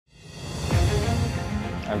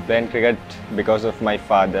I'm playing cricket because of my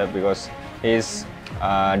father, because he's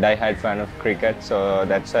a die-hard fan of cricket, so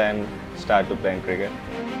that's why I started playing cricket.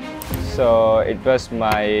 So it was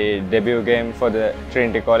my debut game for the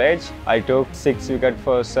Trinity College. I took 6 wickets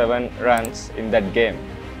for 7 runs in that game.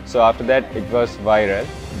 So after that it was viral.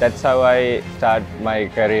 That's how I started my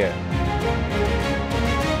career.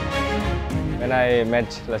 When I met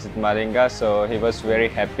Malinga, so he was very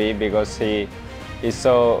happy because he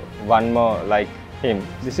saw one more like him.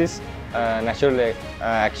 This is a natural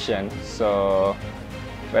action. So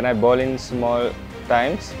when I bowl in small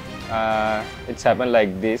times, it's happened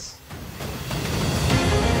like this.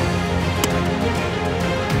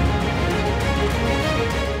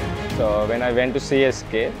 So when I went to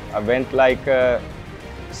CSK, I went like a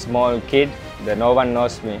small kid. No one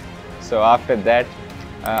knows me. So after that,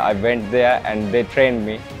 I went there and they trained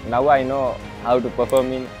me. Now I know how to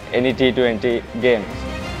perform in any T20 games.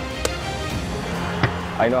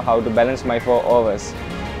 I know how to balance my 4 overs.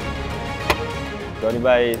 Dhoni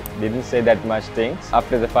bhai didn't say that much things.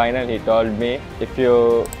 After the final, he told me, if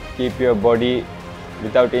you keep your body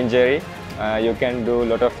without injury, you can do a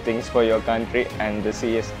lot of things for your country and the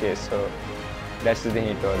CSK. So that's the thing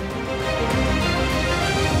he told me.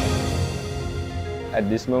 At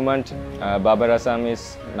this moment, Babar Azam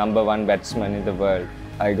is #1 batsman in the world.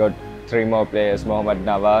 I got 3 more players, Mohammad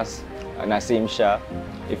Nawaz, Naseem Shah,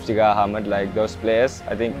 Iftikhar Ahmed, like those players.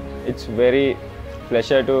 I think it's very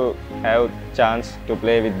pleasure to have chance to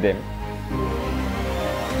play with them.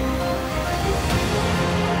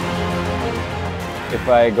 If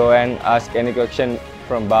I go and ask any question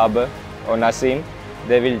from Babar or Naseem,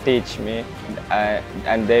 they will teach me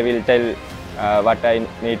and they will tell what I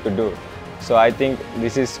need to do. So I think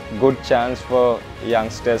this is good chance for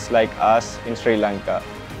youngsters like us in Sri Lanka.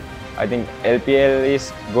 I think LPL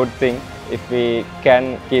is good thing. If we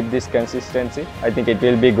can keep this consistency, I think it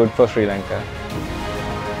will be good for Sri Lanka.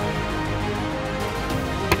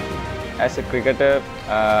 As a cricketer,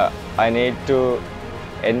 I need to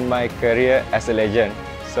end my career as a legend.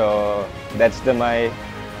 So that's my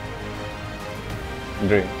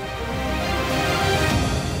dream.